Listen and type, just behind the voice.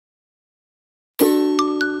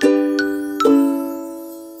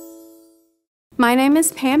My name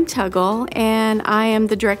is Pam Tuggle, and I am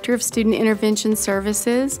the Director of Student Intervention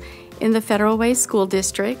Services in the Federal Way School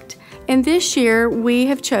District. And this year, we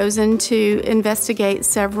have chosen to investigate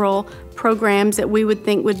several programs that we would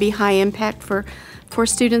think would be high impact for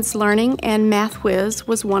students' learning, and Math-Whizz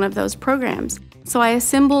was one of those programs. So I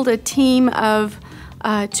assembled a team of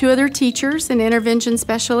 2 other teachers, an intervention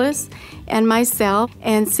specialist, and myself,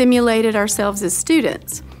 and simulated ourselves as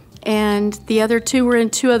students. And the other 2 were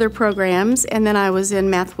in 2 other programs, and then I was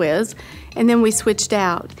in Math-Whizz, and then we switched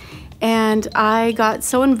out. And I got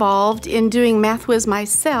so involved in doing Math-Whizz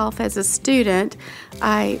myself as a student,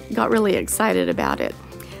 I got really excited about it.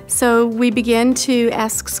 So we began to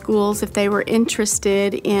ask schools if they were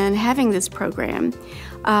interested in having this program.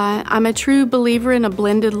 I'm a true believer in a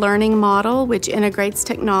blended learning model which integrates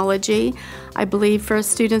technology. I believe for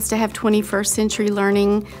students to have 21st century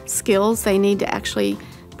learning skills, they need to actually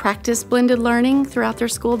practice blended learning throughout their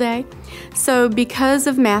school day. So because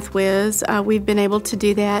of Math-Whizz, we've been able to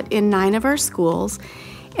do that in 9 of our schools.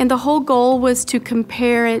 And the whole goal was to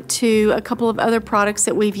compare it to a couple of other products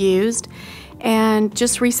that we've used. And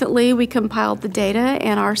just recently we compiled the data,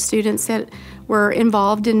 and our students that were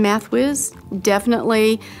involved in Math-Whizz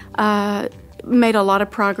definitely made a lot of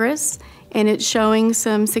progress, and it's showing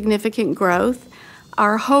some significant growth.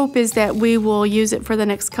 Our hope is that we will use it for the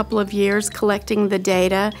next couple of years, collecting the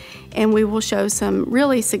data, and we will show some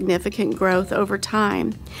really significant growth over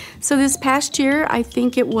time. So this past year, I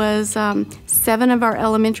think it was 7 of our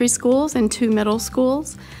elementary schools and 2 middle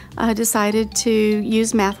schools decided to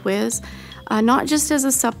use Math-Whizz. Not just as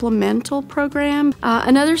a supplemental program.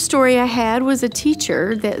 Another story I had was a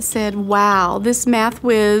teacher that said, wow, this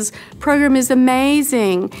Math-Whizz program is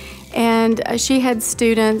amazing. And she had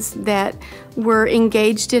students that were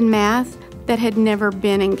engaged in math that had never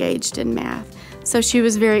been engaged in math. So she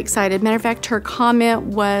was very excited. Matter of fact, her comment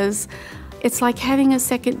was, it's like having a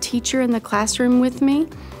second teacher in the classroom with me.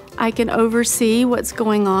 I can oversee what's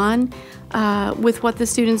going on with what the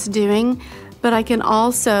student's doing, but I can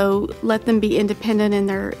also let them be independent in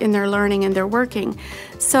their learning and their working.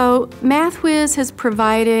 So Math-Whizz has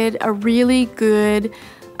provided a really good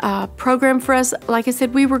program for us. Like I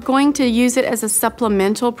said, we were going to use it as a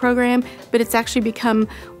supplemental program, but it's actually become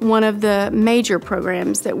one of the major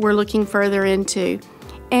programs that we're looking further into.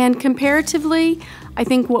 And comparatively, I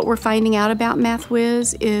think what we're finding out about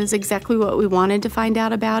Math-Whizz is exactly what we wanted to find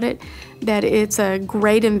out about it, that it's a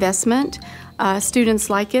great investment. Students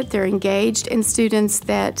like it, they're engaged, and students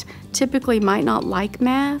that typically might not like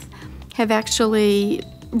math have actually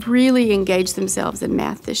really engaged themselves in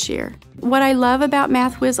math this year. What I love about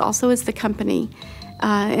Math-Whizz also is the company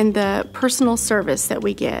and the personal service that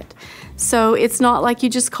we get. So it's not like you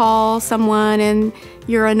just call someone and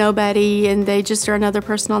you're a nobody and they just are another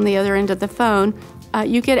person on the other end of the phone.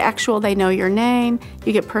 You get they know your name,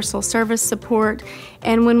 you get personal service support,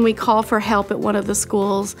 and when we call for help at one of the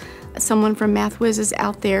schools, someone from Math-Whizz is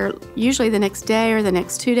out there usually the next day or the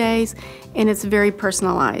next 2 days, and it's very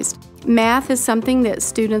personalized. Math is something that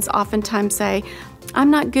students oftentimes say, I'm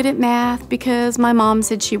not good at math because my mom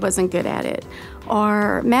said she wasn't good at it,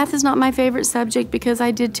 or math is not my favorite subject because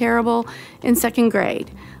I did terrible in 2nd grade.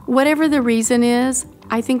 Whatever the reason is,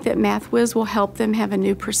 I think that Math-Whizz will help them have a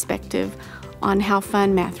new perspective on how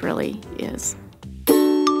fun math really is.